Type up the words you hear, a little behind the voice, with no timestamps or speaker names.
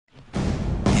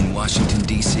Washington,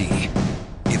 D.C.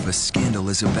 If a scandal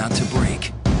is about to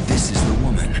break, this is the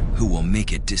woman who will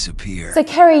make it disappear. So,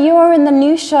 Kerry, you are in the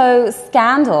new show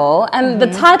Scandal, and the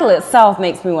title itself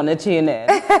makes me want to tune in.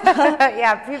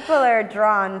 Yeah, people are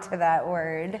drawn to that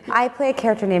word. I play a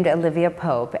character named Olivia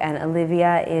Pope, and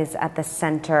Olivia is at the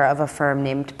center of a firm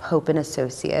named Pope and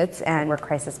Associates, and we're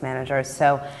crisis managers.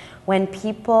 So when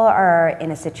people are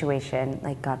in a situation,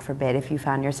 like God forbid, if you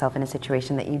found yourself in a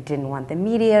situation that you didn't want the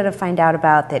media to find out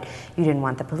about, that you didn't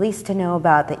want the police to know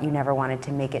about, that you never wanted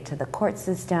to make it to the court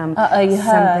system, you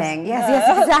something,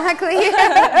 yes, exactly,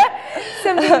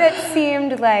 something that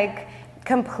seemed like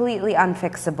completely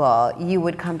unfixable, you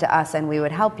would come to us and we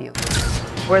would help you.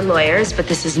 We're lawyers, but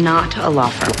this is not a law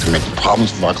firm. To make the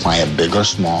problems of our client, big or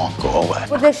small, go away.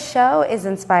 Well, the show is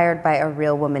inspired by a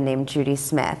real woman named Judy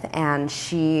Smith, and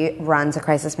she runs a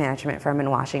crisis management firm in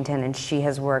Washington, and she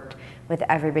has worked with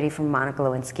everybody from Monica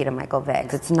Lewinsky to Michael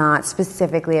Vick. It's not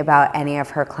specifically about any of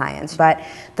her clients, but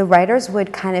the writers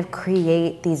would kind of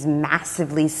create these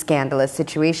massively scandalous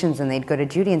situations, and they'd go to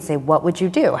Judy and say, what would you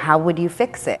do? How would you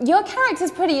fix it? Your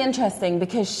character's pretty interesting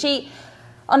because she,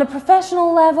 on a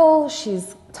professional level,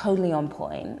 she's totally on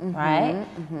point, right?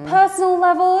 Personal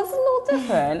level, it's a little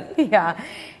different. Yeah,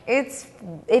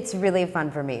 it's really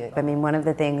fun for me. I mean, one of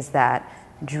the things that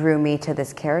drew me to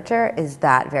this character is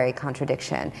that very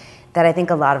contradiction that I think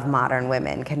a lot of modern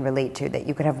women can relate to, that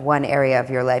you could have one area of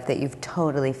your life that you've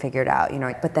totally figured out, you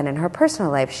know, but then in her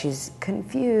personal life, she's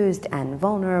confused and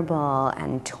vulnerable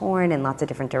and torn in lots of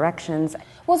different directions.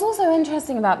 What's also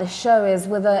interesting about this show is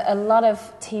with a lot of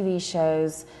TV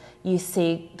shows, you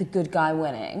see the good guy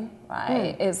winning,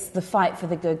 right? It's the fight for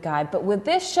the good guy. But with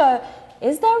this show,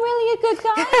 is there really a good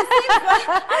guy?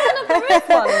 I don't know if there is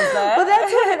one, is there? Well,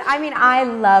 that's what, I mean, I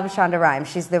love Shonda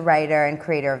Rhimes. She's the writer and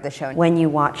creator of the show. When you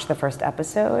watch the first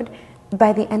episode,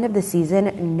 by the end of the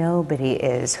season, nobody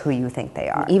is who you think they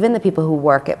are. Even the people who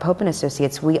work at Pope and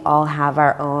Associates, we all have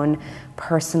our own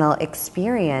personal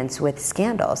experience with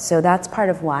scandals. So that's part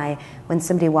of why when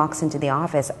somebody walks into the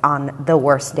office on the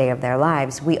worst day of their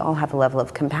lives, we all have a level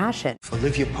of compassion.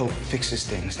 Olivia Pope fixes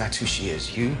things. That's who she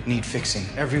is. You need fixing.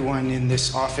 Everyone in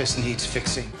this office needs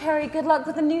fixing. Kerry, good luck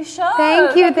with the new show.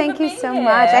 Thank you so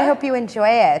much. I hope you enjoy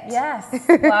it. Yes.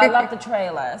 Well, I love the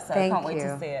trailer, so I can't wait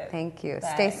to see it. Thank you.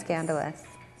 Thanks. Stay scandalous.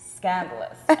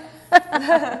 Scandalous.